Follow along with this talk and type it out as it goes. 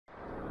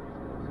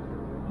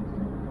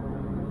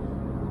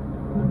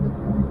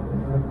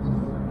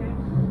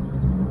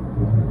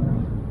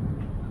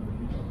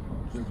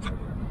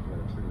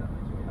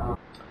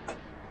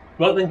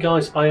Right then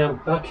guys, I am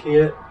back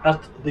here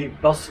at the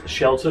bus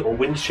shelter, or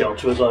wind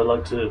shelter as I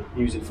like to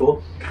use it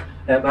for,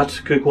 at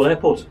Kirkwall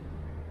Airport.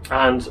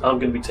 And I'm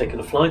going to be taking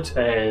a flight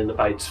in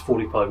about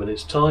 45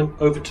 minutes time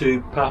over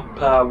to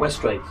Papa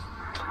Westray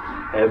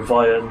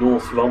via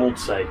North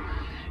Ronaldsay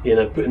in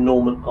a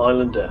Britten-Norman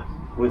Islander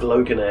with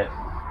Loganair.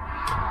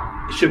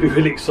 It should be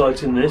really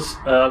exciting this.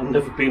 I've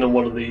never been on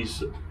one of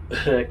these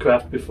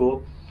aircraft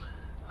before.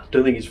 I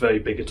don't think it's very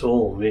big at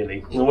all,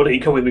 really. And why don't you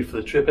come with me for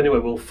the trip anyway?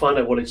 We'll find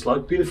out what it's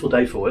like. Beautiful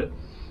day for it.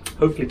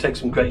 Hopefully take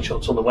some great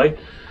shots on the way,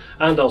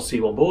 and I'll see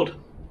you on board.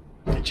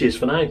 Cheers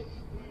for now.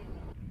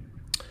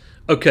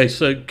 Okay,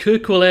 so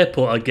Kirkwall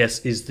Airport, I guess,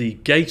 is the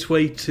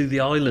gateway to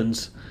the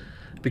islands,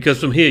 because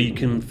from here you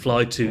can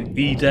fly to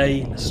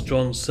Ede,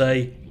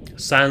 Stronsay,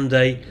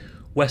 Sanday,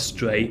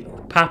 Westray,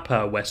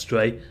 Papa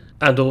Westray,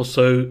 and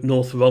also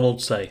North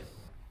Ronaldsay.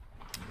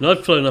 Now,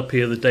 I've flown up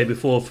here the day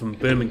before from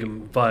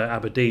Birmingham via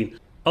Aberdeen.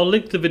 I'll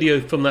link the video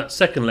from that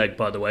second leg,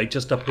 by the way,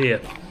 just up here.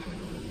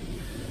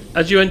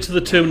 As you enter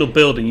the terminal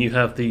building, you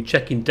have the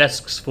check-in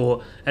desks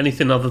for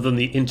anything other than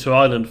the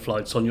inter-island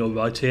flights on your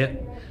right here.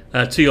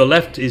 To your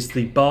left is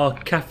the bar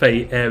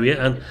cafe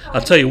area, and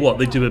I'll tell you what,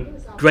 they do a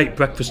great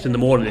breakfast in the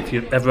morning if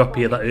you're ever up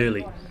here that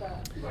early.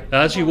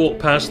 As you walk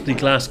past the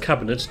glass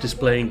cabinets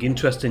displaying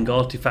interesting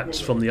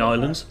artefacts from the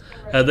islands,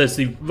 there's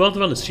the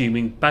rather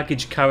unassuming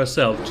baggage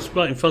carousel just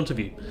right in front of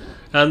you.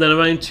 And then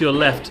around to your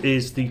left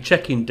is the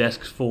check-in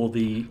desk for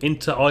the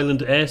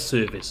inter-island air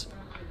service.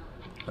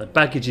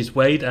 Baggage is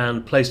weighed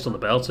and placed on the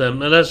belt,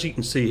 and as you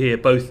can see here,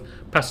 both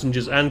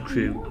passengers and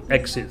crew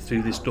exit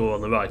through this door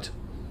on the right.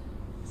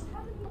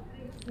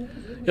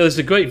 Yeah, there's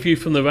a great view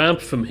from the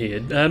ramp from here.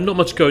 Not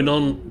much going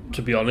on,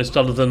 to be honest,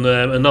 other than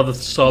another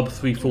Saab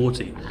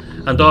 340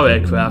 and our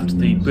aircraft,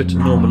 the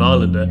Britten-Norman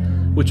Islander,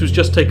 which was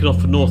just taken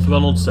off for North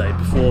Ronaldsay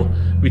before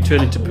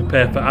returning to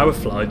prepare for our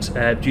flight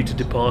due to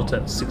depart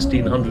at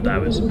 1600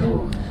 hours.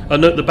 I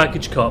note the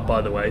baggage cart, by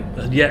the way,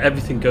 and yeah,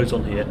 everything goes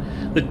on here.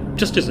 There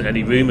just isn't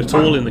any room at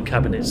all in the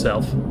cabin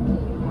itself.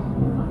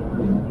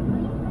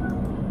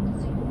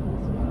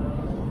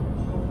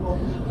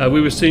 We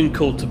were soon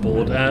called to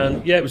board,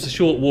 and yeah, it was a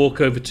short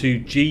walk over to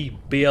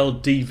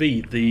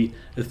GBLDV, the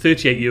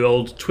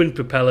 38-year-old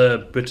twin-propeller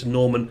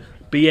Britten-Norman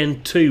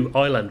BN2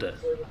 Islander.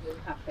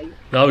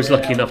 Now, I was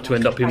lucky enough to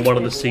end up in one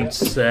of the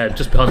seats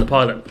just behind the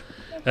pilot,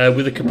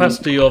 with a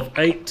capacity of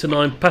 8 to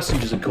 9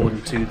 passengers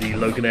according to the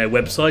Loganair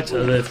website,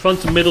 and the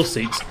front and middle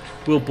seats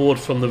will board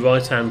from the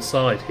right-hand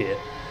side here,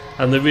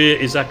 and the rear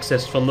is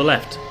accessed from the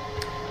left.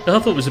 Now, I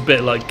thought it was a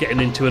bit like getting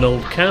into an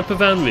old camper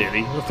van,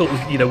 really. I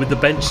thought, you know, with the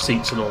bench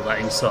seats and all that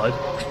inside.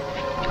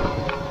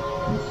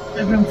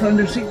 Everyone found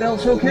their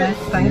seatbelts okay? Yes,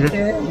 thank you.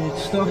 Good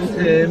stuff.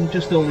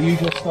 Just all the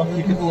usual stuff.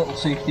 You get a little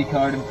safety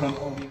card in front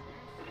of you.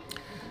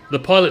 The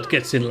pilot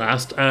gets in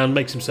last and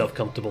makes himself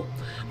comfortable.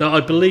 Now, I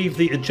believe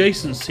the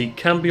adjacent seat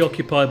can be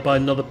occupied by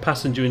another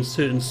passenger in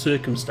certain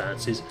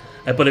circumstances,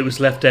 but it was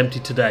left empty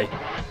today.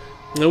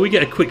 Now, we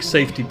get a quick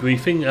safety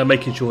briefing,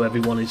 making sure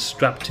everyone is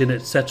strapped in,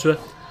 etc.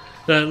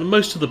 Now,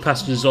 most of the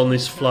passengers on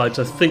this flight,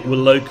 I think, were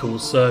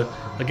locals, so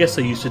I guess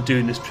they're used to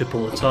doing this trip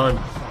all the time.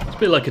 It's a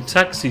bit like a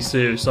taxi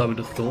service, I would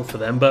have thought, for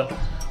them, but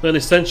an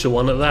essential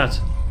one at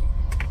that.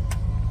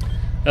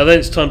 Then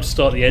it's time to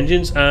start the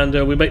engines, and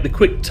we make the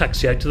quick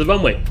taxi out to the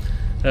runway.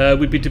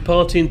 We'd be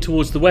departing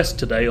towards the west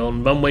today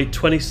on runway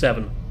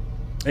 27.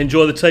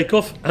 Enjoy the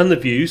takeoff and the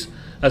views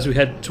as we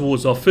head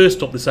towards our first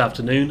stop this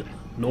afternoon,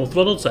 North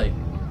Ronaldsay.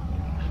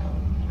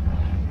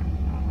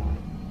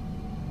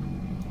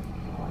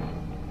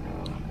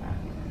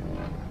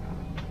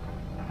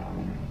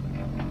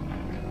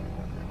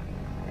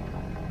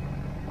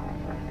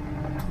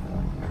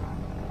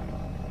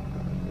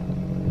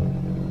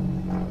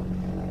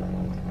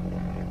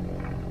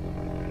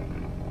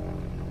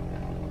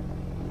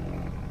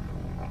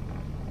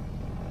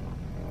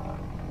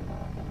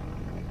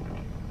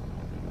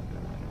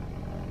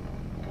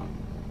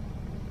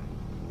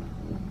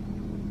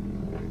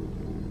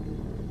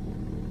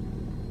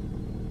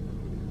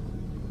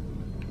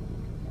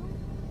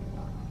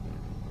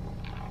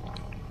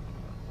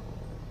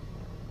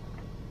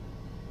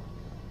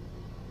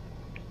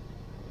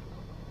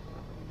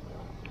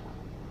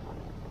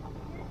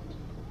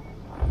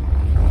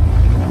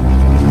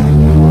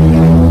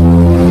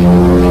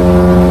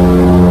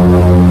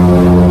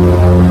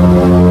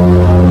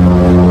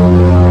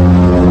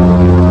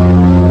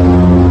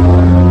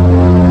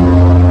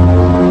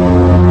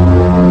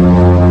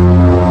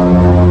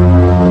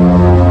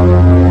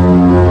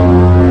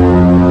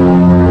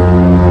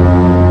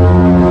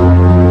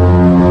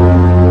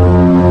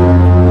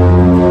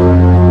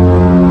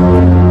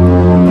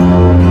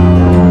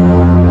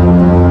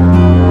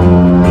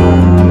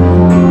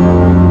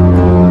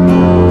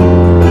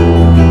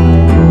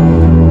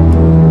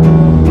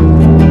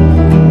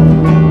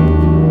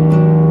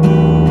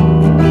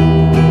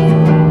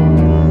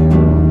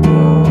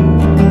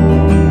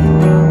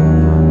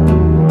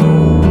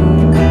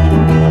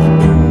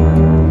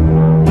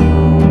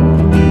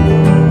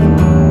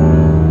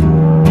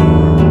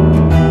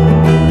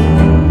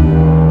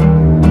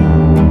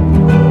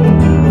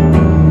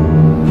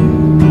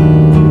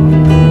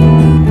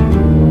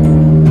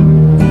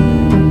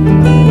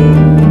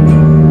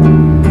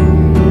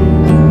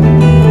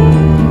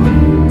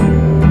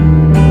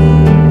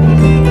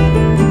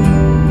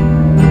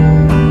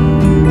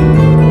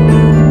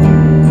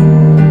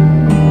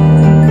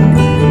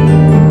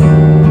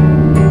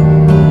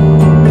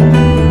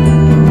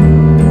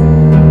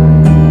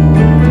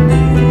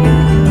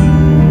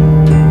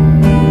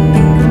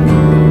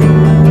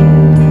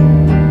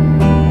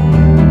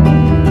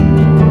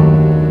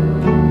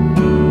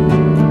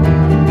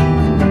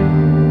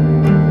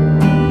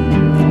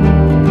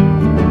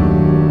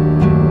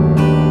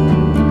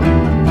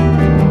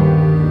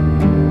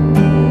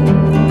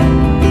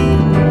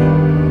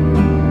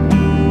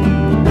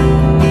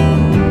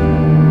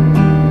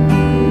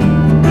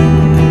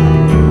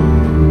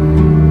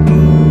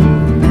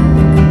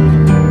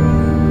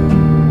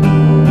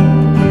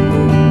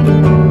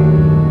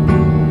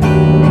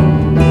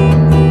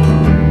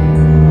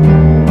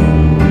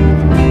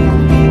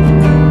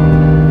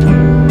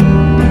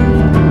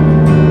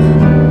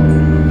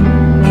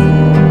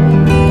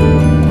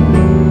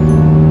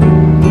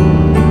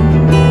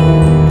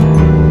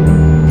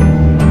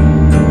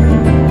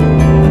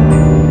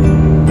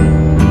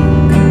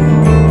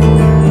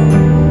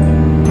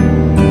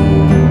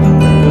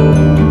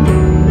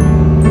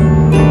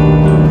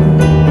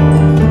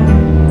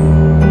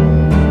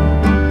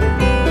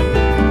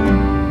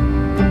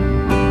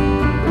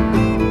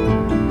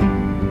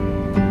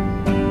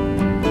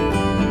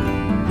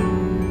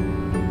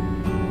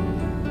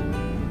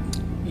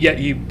 Yeah,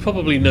 you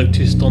probably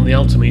noticed on the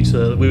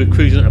altimeter that we were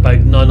cruising at about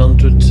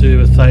 900 to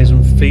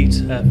 1,000 feet,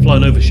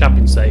 flying over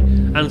Shapinsay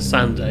and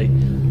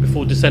Sanday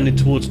before descending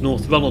towards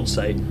North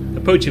Ronaldsay,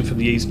 approaching from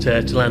the east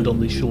to land on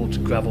the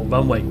short gravel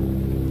runway.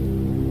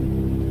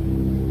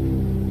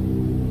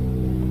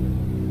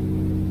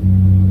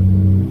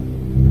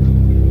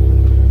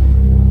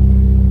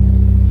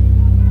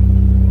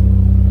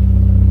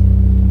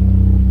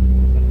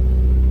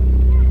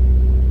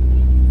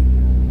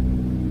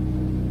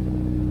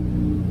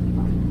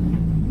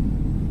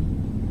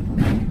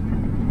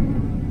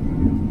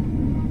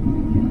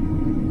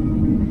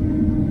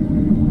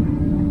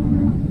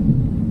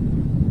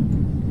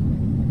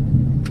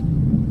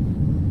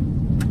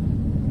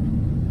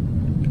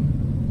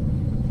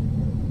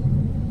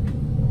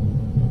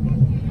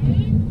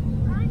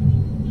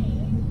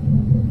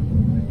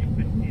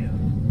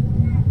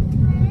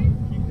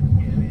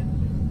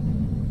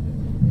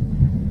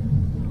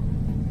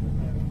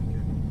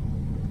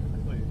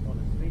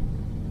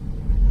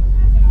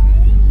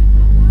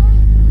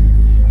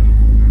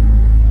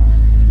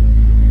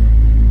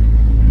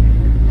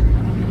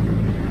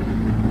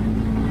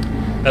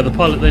 The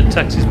pilot then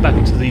taxis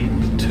back to the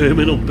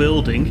terminal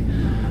building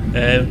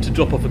to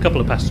drop off a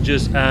couple of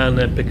passengers and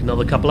then pick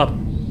another couple up.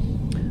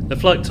 The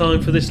flight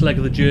time for this leg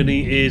of the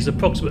journey is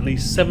approximately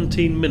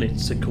 17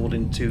 minutes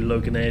according to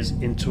Loganair's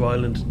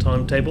inter-island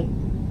timetable.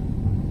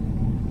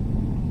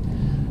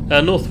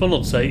 North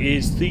Ronaldsay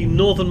is the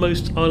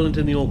northernmost island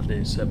in the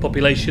Orkneys, a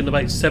population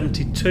about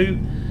 72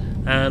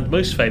 and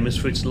most famous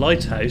for its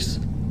lighthouse,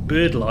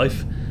 bird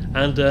life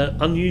and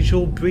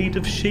unusual breed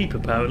of sheep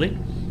apparently.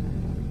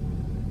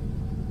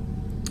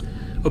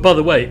 Oh, by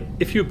the way,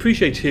 if you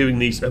appreciate hearing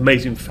these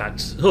amazing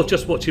facts, or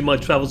just watching my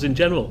travels in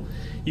general,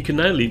 you can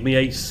now leave me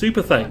a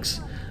super thanks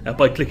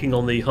by clicking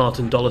on the heart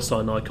and dollar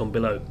sign icon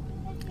below.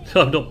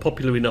 I'm not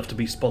popular enough to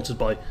be sponsored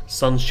by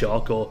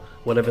Sunshark or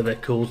whatever they're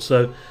called,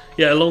 so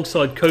yeah,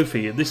 alongside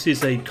Ko-fi, this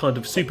is a kind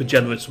of super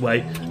generous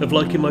way of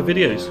liking my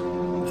videos.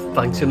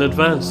 Thanks in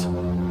advance.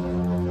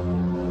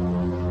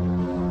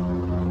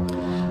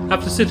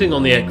 After sitting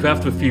on the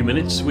aircraft for a few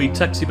minutes, we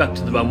taxi back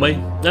to the runway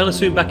and are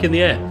soon back in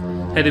the air,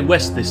 heading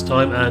west this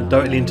time and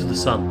directly into the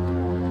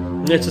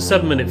sun. It's a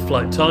 7-minute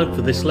flight time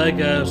for this leg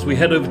as we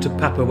head over to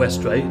Papa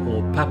Westray,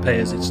 or Pape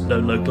as it's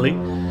known locally,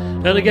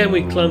 and again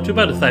we climb to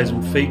about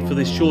 1,000 feet for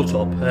this short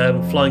hop,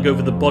 flying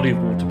over the body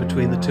of water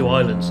between the two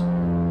islands.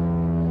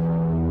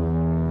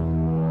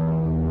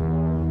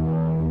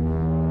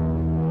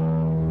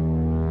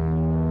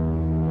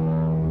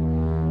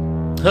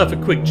 Have a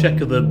quick check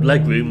of the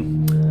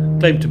legroom.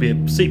 Claimed to be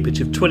a seat pitch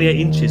of 28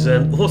 inches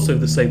and also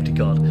the safety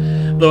card.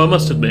 Though I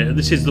must admit,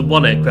 this is the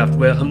one aircraft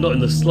where I'm not in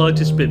the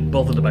slightest bit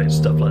bothered about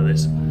stuff like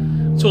this.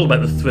 It's all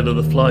about the thrill of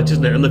the flight,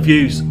 isn't it? And the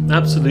views,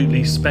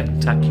 absolutely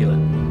spectacular.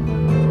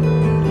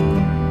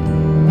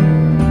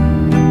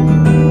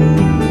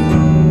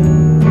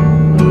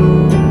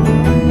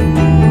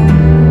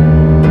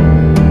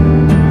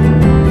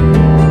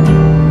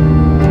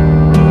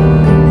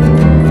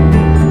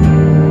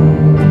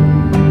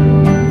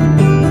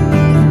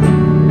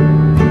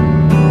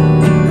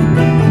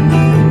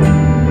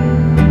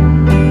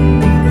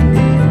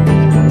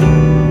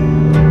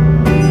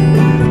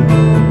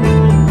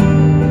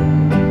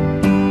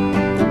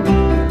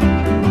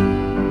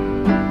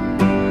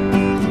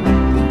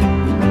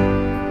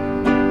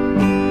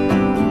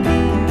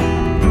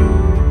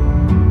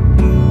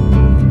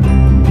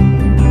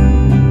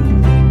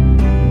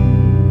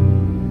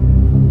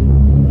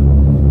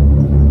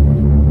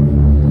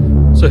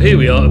 So here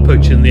we are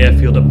approaching the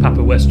airfield at Papa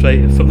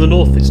Westray from the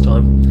north this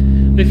time.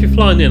 And if you're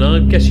flying in, I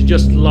guess you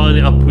just line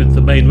it up with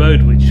the main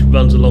road which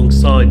runs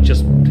alongside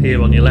just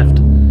here on your left.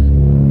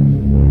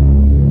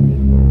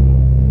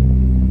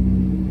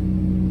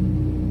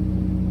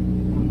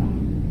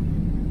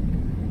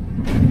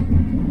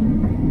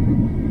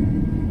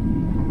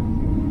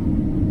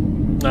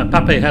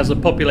 Pape has a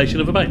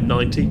population of about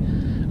 90,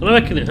 and I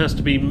reckon it has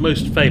to be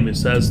most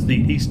famous as the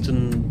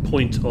eastern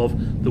point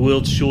of the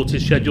world's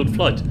shortest scheduled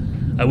flight,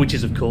 which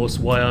is of course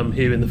why I'm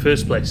here in the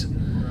first place.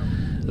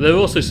 There are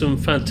also some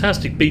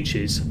fantastic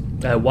beaches,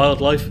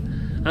 wildlife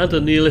and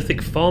a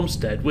Neolithic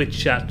farmstead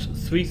which at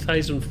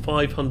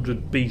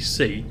 3500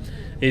 BC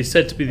is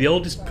said to be the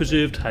oldest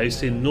preserved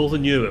house in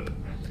Northern Europe.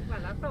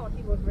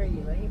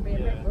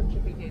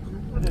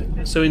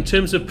 So in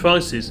terms of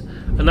prices,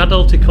 an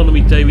adult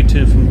economy day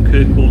return from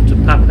Kirkwall to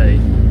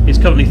Pape is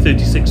currently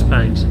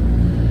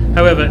 £36.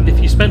 However, if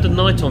you spend a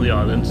night on the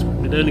island,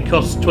 it only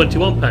costs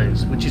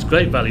 £21, which is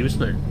great value,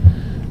 isn't it?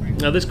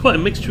 Now there's quite a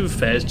mixture of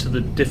fares to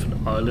the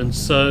different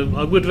islands, so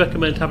I would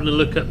recommend having a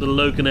look at the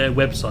Loganair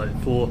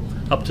website for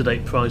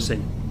up-to-date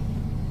pricing.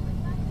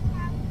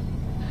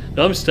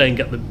 Now I'm staying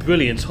at the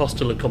brilliant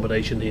hostel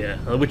accommodation here,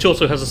 which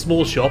also has a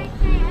small shop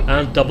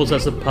and doubles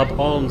as a pub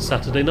on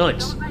Saturday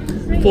nights.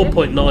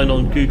 4.9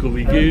 on Google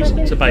reviews,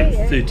 it's about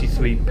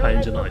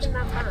 £33 a night.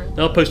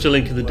 Now I'll post a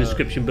link in the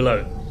description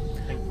below.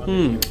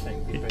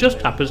 It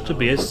just happens to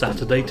be a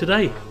Saturday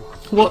today.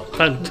 What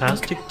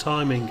fantastic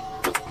timing.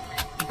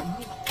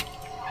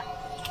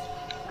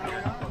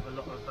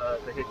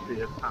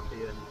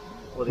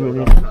 and all the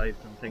Brilliant. old archives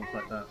and things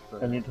like that. So.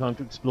 Any time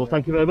to explore.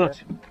 Thank you very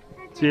much.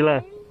 See you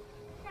later.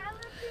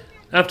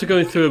 After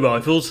going through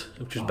arrivals,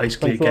 which was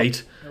basically a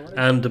gate,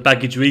 and a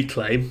baggage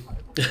reclaim,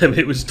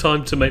 it was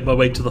time to make my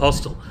way to the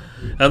hostel.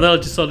 And then I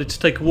decided to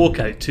take a walk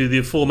out to the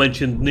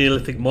aforementioned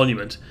Neolithic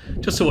monument,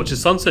 just to watch the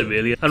sunset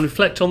really, and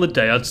reflect on the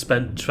day I'd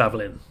spent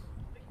travelling.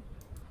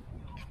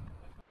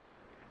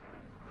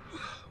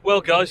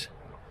 Well guys,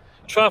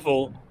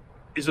 travel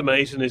is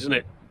amazing, isn't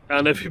it?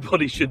 And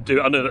everybody should do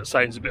it. I know that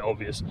sounds a bit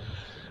obvious,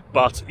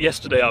 but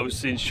yesterday I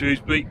was in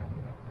Shrewsbury,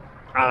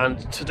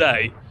 and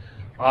today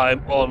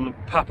I'm on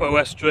Papa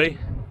Westray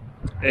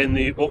in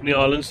the Orkney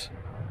Islands,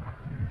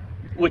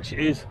 which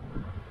is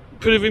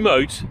pretty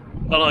remote,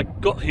 and I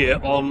got here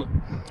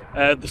on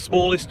the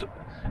smallest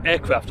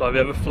aircraft I've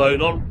ever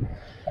flown on.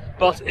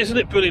 But isn't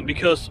it brilliant,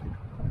 because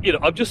you know,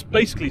 I'm just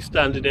basically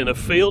standing in a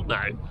field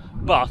now,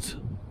 but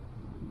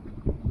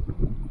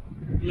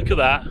look at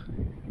that,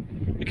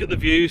 look at the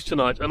views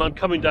tonight, and I'm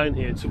coming down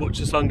here to watch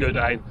the sun go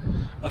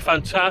down. A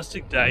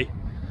fantastic day,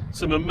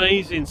 some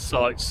amazing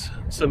sights,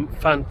 some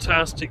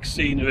fantastic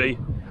scenery.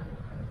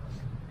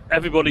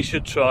 Everybody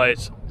should try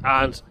it,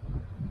 and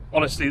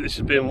honestly this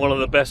has been one of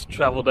the best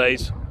travel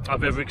days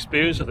I've ever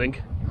experienced, I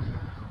think.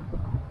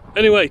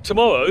 Anyway,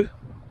 tomorrow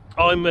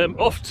I'm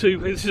off to,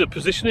 this is a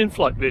positioning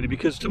flight really,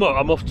 because tomorrow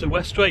I'm off to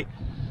Westray,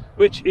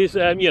 which is,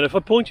 you know, if I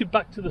pointed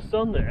back to the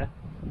sun there,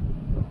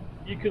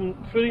 you can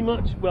pretty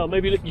much, well,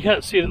 maybe you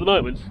can't see it at the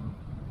moment,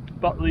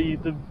 but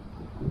the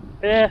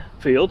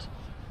airfield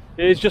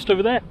is just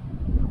over there.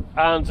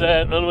 And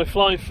we're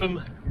flying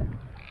from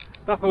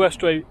Papa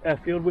Westray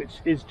airfield,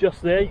 which is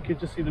just there. You can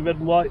just see the red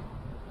and white,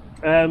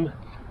 kind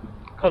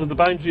of the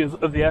boundary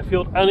of the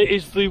airfield, and it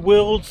is the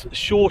world's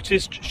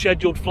shortest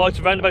scheduled flight,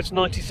 around about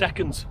 90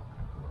 seconds.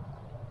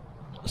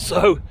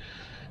 So,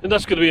 and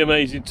that's going to be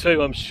amazing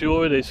too, I'm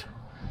sure it is.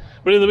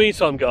 But in the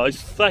meantime guys,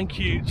 thank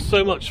you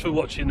so much for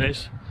watching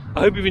this. I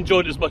hope you've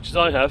enjoyed it as much as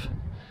I have,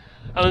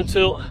 and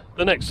until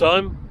the next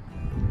time,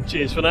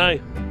 cheers for now.